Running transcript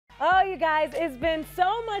Oh, you guys, it's been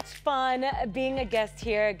so much fun being a guest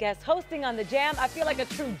here, guest hosting on The Jam. I feel like a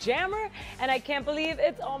true jammer, and I can't believe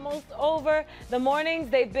it's almost over. The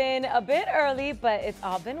mornings, they've been a bit early, but it's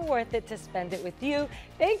all been worth it to spend it with you.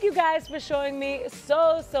 Thank you guys for showing me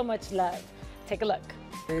so much love. Take a look.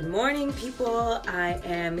 Good morning, people. I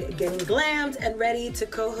am getting glammed and ready to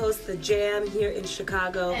co-host The Jam here in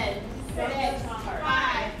Chicago. 10, 6,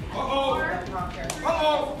 5, 4, 3,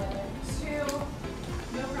 2,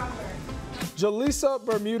 no proper. Julissa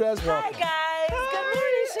Bermudez, welcome. Hi, guys. Good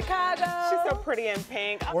morning, Chicago. She's so pretty in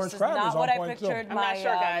pink. Orange This is crab not is what on I point, too. pictured I'm my not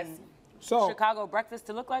sure, guys. So, Chicago breakfast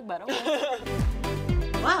to look like, but okay.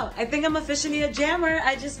 Wow, I think I'm officially a jammer.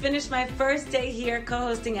 I just finished my first day here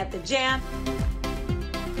co-hosting at The Jam.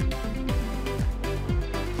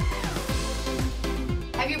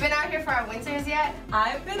 Have you been out here for our winters yet?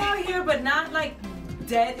 I've been out here, but not like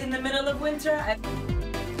dead in the middle of winter.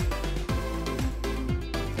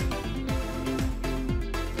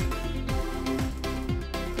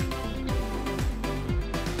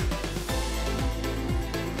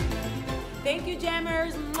 Thank you,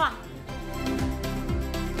 jammers. Mwah.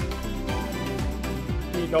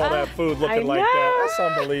 eating all that food looking like that. That's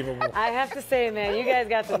unbelievable. I have to say, man, you guys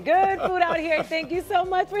got some good food out here. Thank you so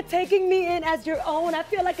much for taking me in as your own. I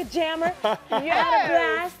feel like a jammer. You had a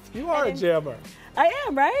blast. You are a jammer. I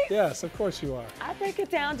am, right? Yes, of course you are. I break it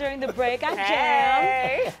down during the break. I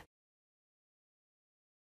jam.